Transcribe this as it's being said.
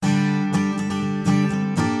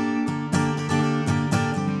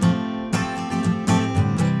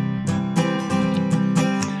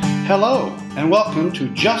Hello, and welcome to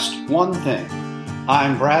Just One Thing.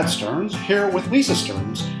 I'm Brad Stearns, here with Lisa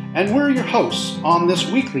Stearns, and we're your hosts on this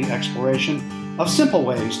weekly exploration of simple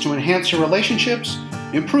ways to enhance your relationships,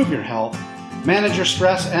 improve your health, manage your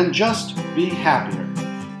stress, and just be happier.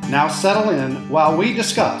 Now settle in while we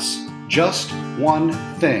discuss Just One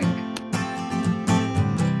Thing.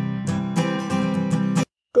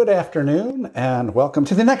 Good afternoon, and welcome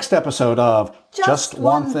to the next episode of Just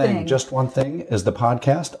One Thing. Just One Thing is the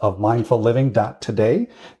podcast of mindfulliving.today.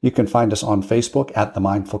 You can find us on Facebook at The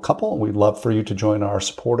Mindful Couple. We'd love for you to join our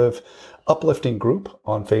supportive, uplifting group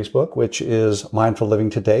on Facebook, which is Mindful Living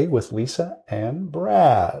Today with Lisa and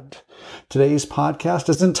Brad. Today's podcast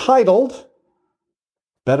is entitled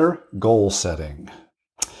Better Goal Setting.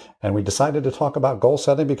 And we decided to talk about goal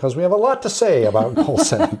setting because we have a lot to say about goal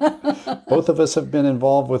setting. Both of us have been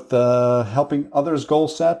involved with helping others goal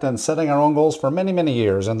set and setting our own goals for many, many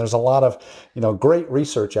years. And there's a lot of, great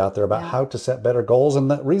research out there about how to set better goals.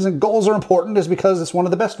 And the reason goals are important is because it's one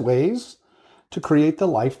of the best ways to create the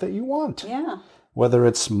life that you want. Yeah. Whether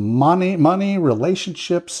it's money,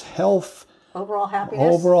 relationships, health, overall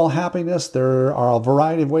happiness. There are a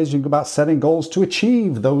variety of ways you can go about setting goals to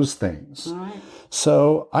achieve those things. All right.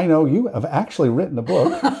 So I know you have actually written a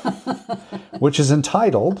book, which is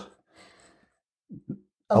entitled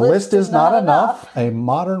A List Is Not Enough, A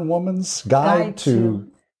Modern Woman's Guide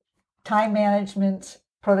to Time Management,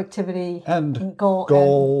 Productivity, and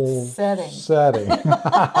Goal Setting.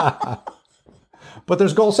 But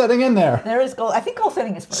there's goal setting in there. There is goal. I think goal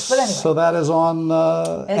setting is first, but anyway. So that is on,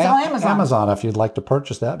 it's on Amazon if you'd like to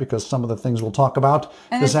purchase that, because some of the things we'll talk about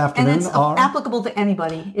this afternoon are applicable to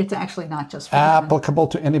anybody. It's actually not just for applicable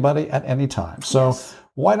to anybody at any time. So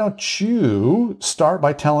Why don't you start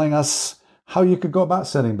by telling us how you could go about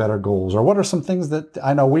setting better goals, or what are some things that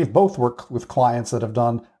I know we've both worked with clients that have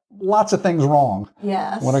done lots of things wrong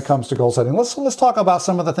when it comes to goal setting. Let's talk about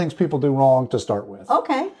some of the things people do wrong to start with.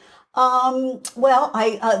 Okay. Well,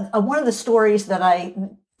 one of the stories that I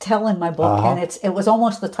tell in my book, and it was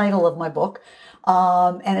almost the title of my book,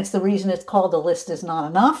 and it's the reason it's called A List Is Not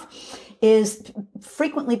Enough, is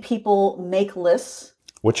frequently people make lists.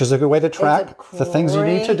 Which is a good way to track the things you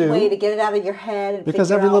need to do. It's a great way to get it out of your head. And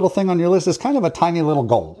because every little thing on your list is kind of a tiny little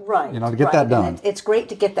goal. Right. To get that done. It's great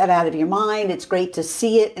to get that out of your mind. It's great to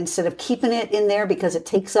see it instead of keeping it in there because it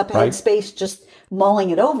takes up head space just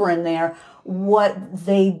mulling it over in there. When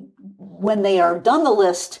they are done the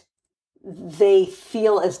list, they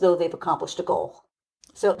feel as though they've accomplished a goal.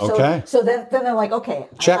 So then they're like, okay,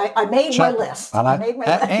 check, I made my list.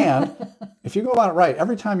 And if you go about it right,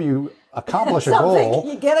 every time you accomplish a goal,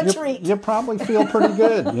 you get a treat. You probably feel pretty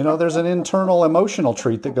good. There's an internal emotional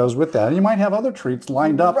treat that goes with that. And you might have other treats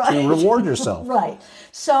lined up to reward yourself. Right.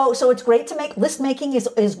 So it's great to make. List making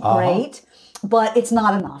is great. But it's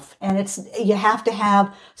not enough. And you have to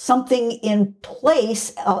have something in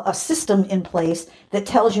place, a system in place that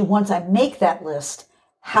tells you once I make that list,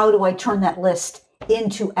 how do I turn that list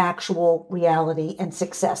into actual reality and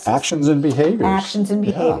success? Actions and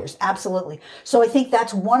behaviors. Absolutely. So I think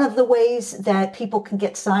that's one of the ways that people can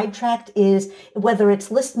get sidetracked is whether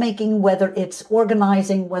it's list making, whether it's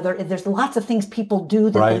organizing, there's lots of things people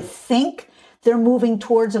do that they think they're moving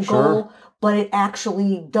towards a goal, but it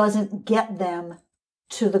actually doesn't get them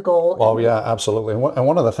to the goal. Well, yeah, absolutely. And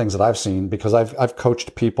one of the things that I've seen, because I've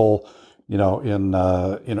coached people, in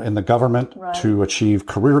the government to achieve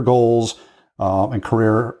career goals and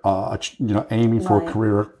career, aiming for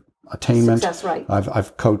career attainment. Success, right.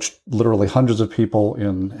 I've coached literally hundreds of people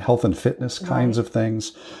in health and fitness kinds of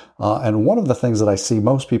things. And one of the things that I see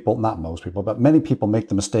but many people make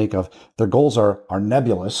the mistake of their goals are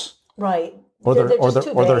nebulous. Right. Or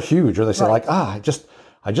they're huge, or they say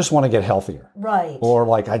I just want to get healthier, right? Or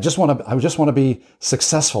I just want to be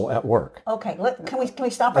successful at work. Okay, can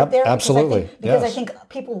we stop right there? Absolutely, because I think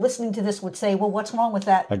people listening to this would say, well, what's wrong with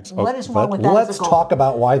that? What is wrong with that? Let's talk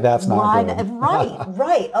about why that's not good.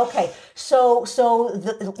 Right. Okay. So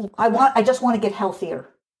I just want to get healthier.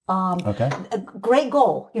 A great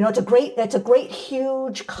goal. It's a great,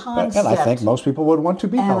 huge concept. And I think most people would want to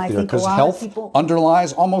be healthier because health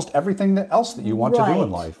underlies almost everything else that you want to do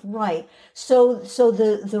in life. Right. So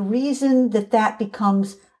the reason that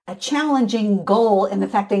becomes a challenging goal, and in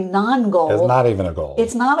fact a non-goal, it's not even a goal.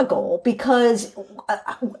 It's not a goal because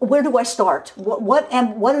where do I start? What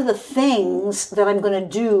are the things that I'm going to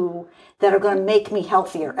do that are going to make me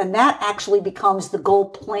healthier? And that actually becomes the goal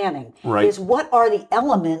planning. Right. Is what are the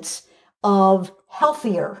elements of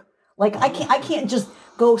healthier? Like I can't just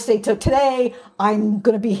go say to today I'm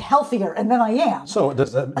going to be healthier and then I am. So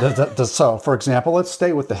so for example, let's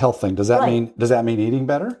stay with the health thing. Does that mean eating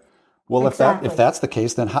better? Well, Exactly. if that's the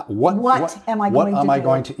case, then what am I what going am to I do?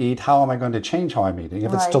 going to eat? How am I going to change how I'm eating?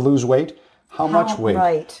 If it's to Right. lose weight, how much weight?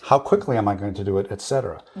 Right. How quickly am I going to do it,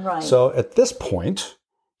 etc. Right. So at this point,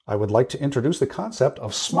 I would like to introduce the concept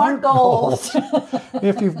of Smart SMART goals.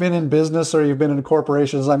 If you've been in business or you've been in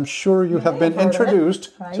corporations, I'm sure you have been have heard of it. introduced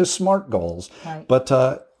Right. to SMART goals. Right. But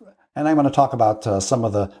and I'm going to talk about some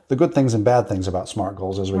of the good things and bad things about SMART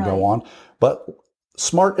goals as we Right. go on. But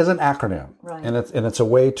SMART is an acronym, Right. and it's a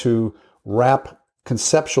way to wrap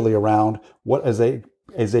conceptually around what is a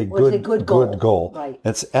good goal. Right.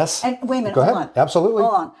 It's S. And wait a minute, Go hold ahead. on. Absolutely.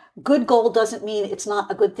 Hold on. Good goal doesn't mean it's not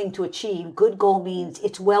a good thing to achieve. Good goal means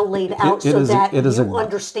it's well laid out it so is a- that it is you a-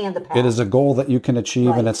 understand the path. It is a goal that you can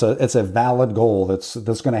achieve, and Right. it's a valid goal that's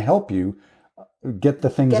going to help you get the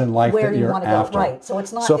things in life where that you you're want to after. go. Right. So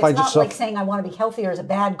it's not, So if I it's just- not like saying I want to be healthier is a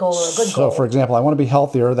bad goal or a good So, goal. for example, I want to be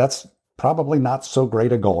healthier. That's probably not so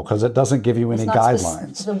great a goal because it doesn't give you any It's not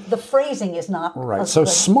guidelines. the phrasing is not Right. a So good-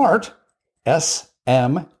 SMART, SMART,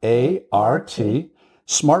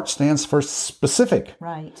 SMART stands for specific.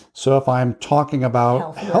 Right. So if I'm talking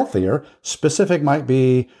about healthier, specific might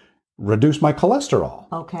be reduce my cholesterol.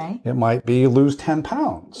 Okay. It might be lose 10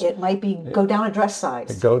 pounds. It might be go down a dress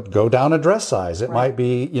size. Go down a dress size. It might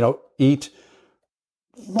be, eat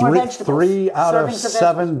More vegetables. 3 out of Servings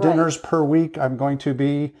 7 vegetables. Right. dinners per week. I'm going to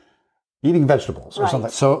be eating vegetables or Right.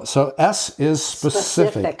 something. So S is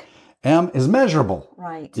specific. M is measurable.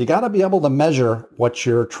 Right. You got to be able to measure what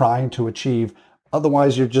you're trying to achieve.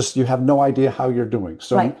 Otherwise, you have no idea how you're doing.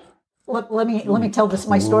 So Right. Let me tell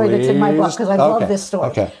my story that's in my book because I love this story.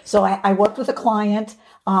 Okay. So I worked with a client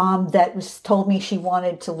that told me she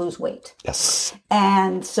wanted to lose weight. Yes.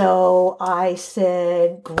 And so I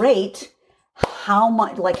said, great. How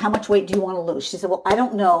much weight do you want to lose? She said, well, I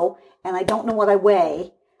don't know. And I don't know what I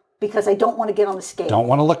weigh because I don't want to get on the scale. Don't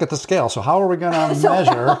want to look at the scale. So how are we going to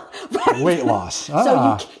measure weight loss?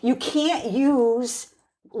 So you can't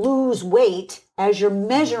lose weight as your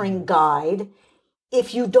measuring guide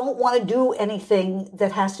if you don't want to do anything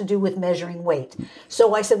that has to do with measuring weight.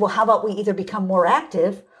 So I said, well, how about we either become more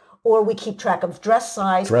active or we keep track of dress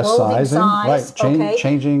size, clothing size, right?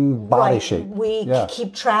 Changing body right. shape. We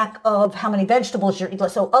keep track of how many vegetables you're eating,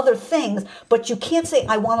 so other things. But you can't say,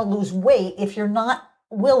 I want to lose weight if you're not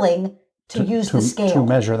willing to use the scale. To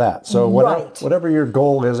measure that. So whatever your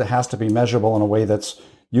goal is, it has to be measurable in a way that's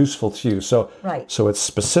useful to you. So it's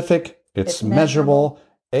specific, it's measurable.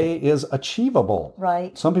 A is achievable.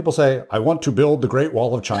 Right. Some people say, I want to build the Great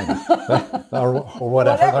Wall of China, or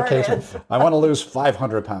whatever the case is. I want to lose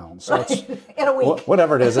 500 pounds. So it's, in a week.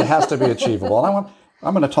 Whatever it is, it has to be achievable. And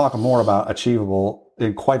I'm going to talk more about achievable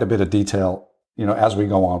in quite a bit of detail, as we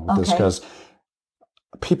go on with this, because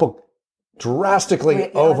people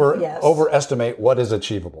drastically overestimate what is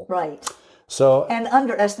achievable. Right. So and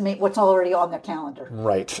underestimate what's already on their calendar.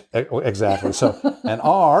 Right. Exactly. So and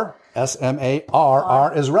R,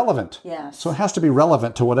 SMARR is relevant. Yes. So it has to be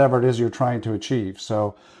relevant to whatever it is you're trying to achieve.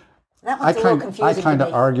 So that one's a little confusing. I kind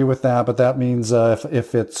of argue with that, but that means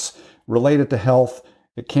if it's related to health,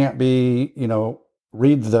 it can't be,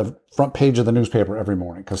 read the front page of the newspaper every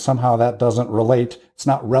morning because somehow that doesn't relate. It's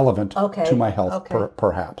not relevant to my health,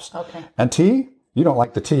 perhaps. Okay. And T, you don't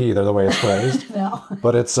like the T either, the way it's phrased. No.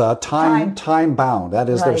 But it's time bound. That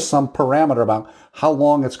is, there's some parameter about how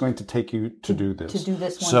long it's going to take you to do this. To do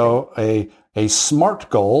this one So a SMART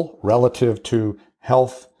goal relative to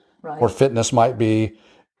health or fitness might be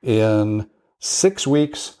in 6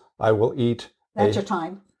 weeks, I will eat That's your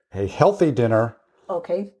time. A healthy dinner.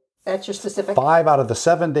 Okay. That's your specific. 5 out of the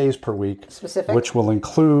 7 days per week. Specific. Which will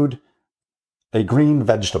include a green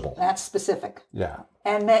vegetable. That's specific. Yeah.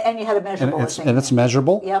 And you had a measurable. And it's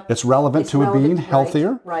measurable. Yep. It's relevant to it being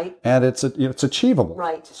healthier. Right. And it's achievable.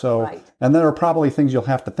 Right. So, and there are probably things you'll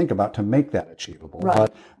have to think about to make that achievable.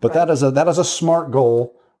 Right. But that is a SMART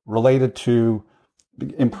goal related to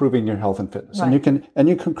improving your health and fitness. Right. And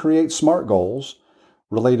you can create SMART goals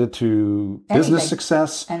related to business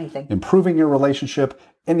success, improving your relationship,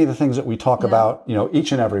 any of the things that we talk about,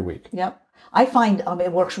 each and every week. Yep. I find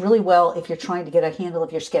it works really well if you're trying to get a handle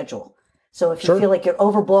of your schedule. So if you feel like you're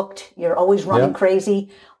overbooked, you're always running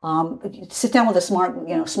crazy, sit down with a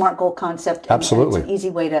SMART goal concept. And Absolutely. It's an easy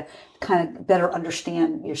way to kind of better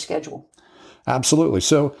understand your schedule. Absolutely.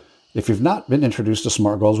 So if you've not been introduced to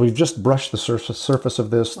SMART goals, we've just brushed the surface of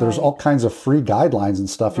this. There's all kinds of free guidelines and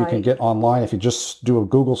stuff you can get online. If you just do a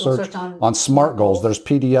Google search on SMART goals, there's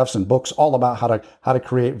PDFs and books all about how to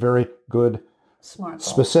create very good, SMART goals.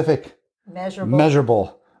 Specific,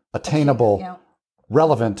 measurable, attainable,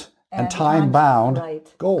 relevant, and time-bound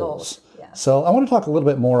goals. Yes. So I want to talk a little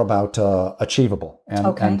bit more about achievable and,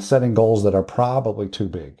 Okay. and setting goals that are probably too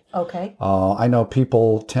big. Okay. I know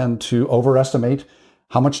people tend to overestimate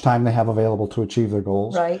how much time they have available to achieve their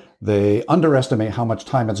goals. Right. They underestimate how much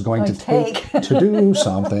time it's going to take to do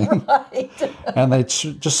something. Right. And they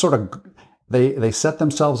just sort of they set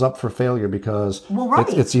themselves up for failure because right.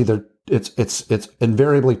 it's either it's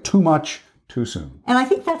invariably too much too soon. And I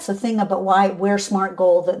think that's the thing about where SMART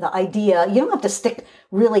goal, the idea, you don't have to stick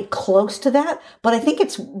really close to that, but I think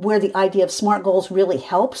it's where the idea of SMART goals really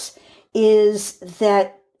helps is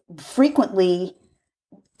that frequently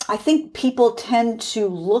I think people tend to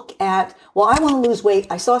look at, well, I want to lose weight.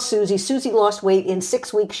 I saw Susie. Susie lost weight in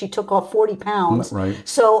 6 weeks. She took off 40 pounds. Right.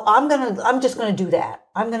 So I'm just going to do that.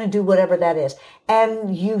 I'm going to do whatever that is.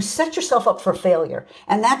 And you set yourself up for failure.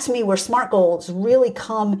 And that's me where SMART goals really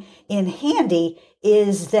come in handy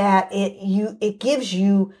is that it gives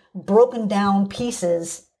you broken down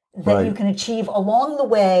pieces that you can achieve along the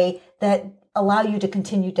way that allow you to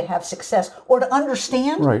continue to have success or to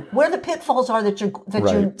understand where the pitfalls are that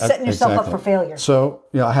you're setting yourself up for failure. So,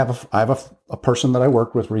 I have a person that I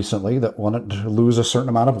worked with recently that wanted to lose a certain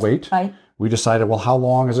amount of weight. Right. We decided, well, how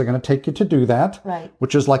long is it going to take you to do that? Right.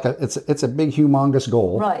 Which is like it's a big, humongous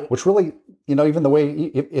goal. Right. Which really, even the way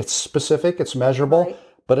it's specific, it's measurable. Right.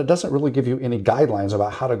 But it doesn't really give you any guidelines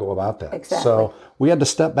about how to go about that. Exactly. So we had to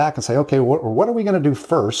step back and say, okay, what are we going to do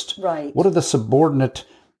first? Right. What are the subordinate,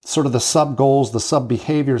 sort of the sub goals, the sub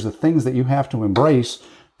behaviors, the things that you have to embrace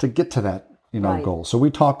to get to that, goal? So we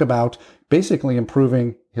talked about basically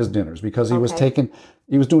improving his dinners because he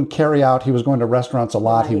was doing carry out. He was going to restaurants a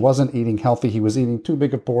lot. He wasn't eating healthy. He was eating too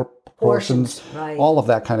big of portions, all of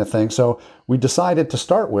that kind of thing. So we decided to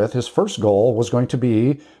start with his first goal was going to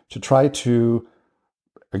be to try to,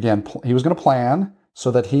 again, he was going to plan so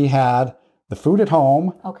that he had the food at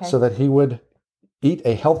home so that he would eat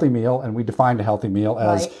a healthy meal. And we defined a healthy meal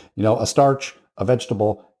as, a starch, a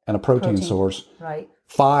vegetable, and a protein source. Right.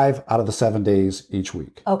 5 out of the 7 days each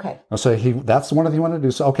week. Okay. So that's the one that he wanted to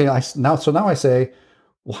do. So, okay, now I say,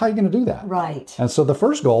 well, how are you going to do that? Right. And so the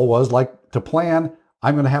first goal was like to plan,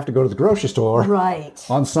 I'm going to have to go to the grocery store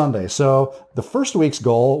on Sunday. So the first week's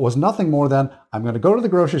goal was nothing more than I'm going to go to the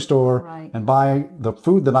grocery store and buy the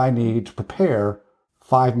food that I need to prepare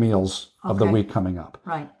 5 meals of the week coming up.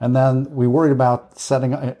 Right. And then we worried about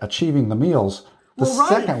achieving the meals.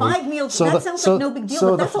 Second 5 meals. So that sounds like no big deal,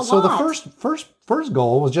 but that's a lot. So the first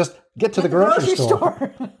goal was just get to the grocery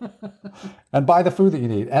store and buy the food that you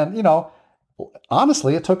need. And,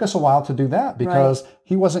 honestly, it took us a while to do that because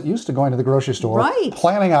he wasn't used to going to the grocery store,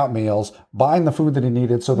 planning out meals, buying the food that he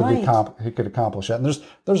needed so that he could accomplish it. And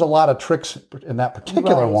there's a lot of tricks in that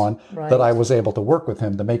particular one that I was able to work with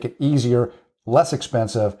him to make it easier, less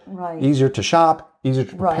expensive, easier to shop, easier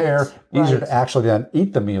to prepare, easier to actually then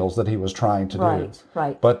eat the meals that he was trying to do.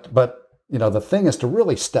 Right. But the thing is to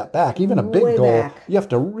really step back. Even a big goal, you have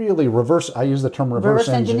to really I use the term reverse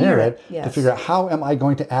engineer it to figure out how am I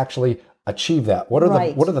going to actually achieve that? What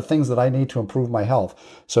are the things that I need to improve my health?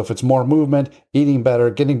 So if it's more movement, eating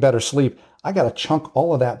better, getting better sleep, I got to chunk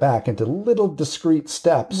all of that back into little discrete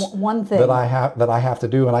steps. One thing that I have to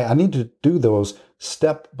do, and I need to do those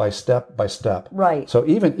step by step by step. Right. So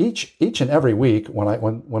even each and every week,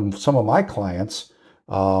 when some of my clients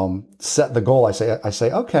set the goal, I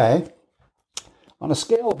say, okay, on a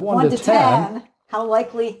scale of 1 to 10. How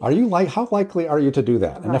likely are you to do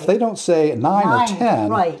that? And if they don't say 9 or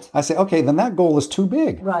 10, I say, okay, then that goal is too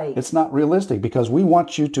big. Right. It's not realistic because we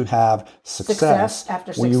want you to have success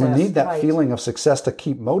after success. You need that feeling of success to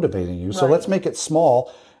keep motivating you. So let's make it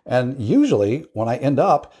small. And usually when I end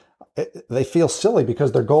up, they feel silly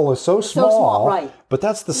because their goal is so small. But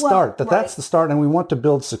that's the start. That's the start, and we want to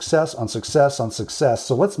build success on success on success.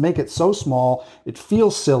 So let's make it so small. It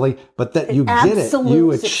feels silly, but that you get it,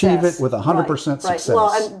 you achieve it with 100% success. Well,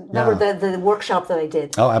 I remember the workshop that I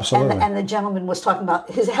did. Oh, absolutely. And the gentleman was talking about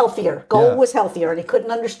his healthier goal was healthier, and he couldn't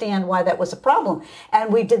understand why that was a problem.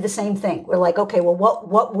 And we did the same thing. We're like, okay,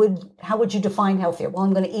 well, how would you define healthier? Well,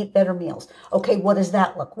 I'm going to eat better meals. Okay, what does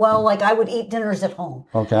that look? Well, like I would eat dinners at home.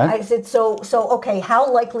 Okay. I said, so okay, how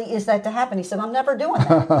likely is that to happen? He said, I'm never doing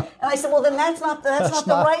that. And I said, well, then that's not the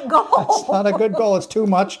right goal. That's not a good goal. It's too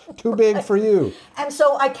much, too big for you. And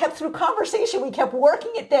so I kept through conversation. We kept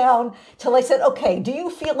working it down till I said, okay, do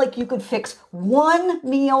you feel like you could fix 1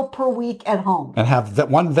 meal per week at home? And have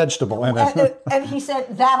that one vegetable in it. And he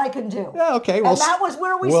said, that I can do. Yeah, okay. And that was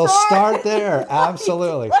where we started. We'll start there.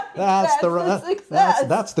 Absolutely. That's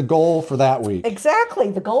the goal for that week.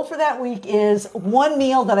 Exactly. The goal for that week is one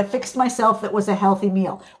meal that I fixed myself that was a healthy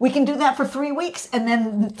meal. We can do that for 3 weeks, and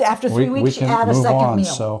then after 3 weeks, you add a second meal.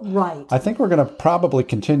 So right. I think we're going to probably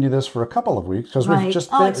continue this for a couple of weeks because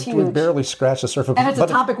we've barely scratched the surface. And it's a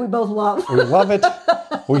topic we both love. We love it.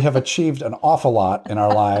 We have achieved an awful lot in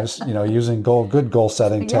our lives, using good goal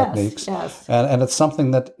setting techniques. Yes. And it's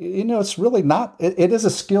something that, it's really not, it is a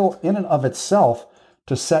skill in and of itself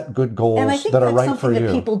to set good goals that are right for you. And I think that's something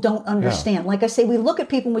that people don't understand. Yeah. Like I say, we look at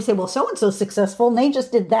people and we say, well, so-and-so's successful and they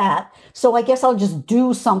just did that. So I guess I'll just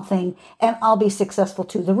do something and I'll be successful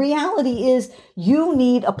too. The reality is you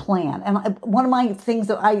need a plan. And one of my things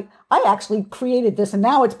that I actually created this, and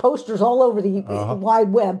now it's posters all over the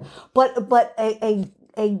wide web. But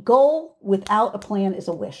a goal without a plan is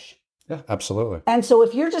a wish. Yeah, absolutely. And so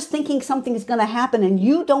if you're just thinking something is going to happen and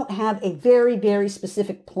you don't have a very, very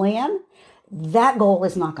specific plan, that goal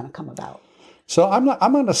is not going to come about. So I'm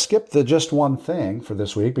going to skip the just one thing for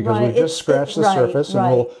this week because we've just scratched the surface,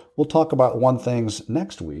 and we'll talk about one things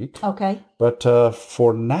next week. Okay. But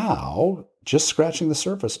for now, just scratching the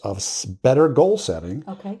surface of better goal setting.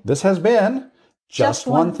 Okay. This has been just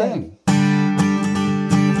one thing.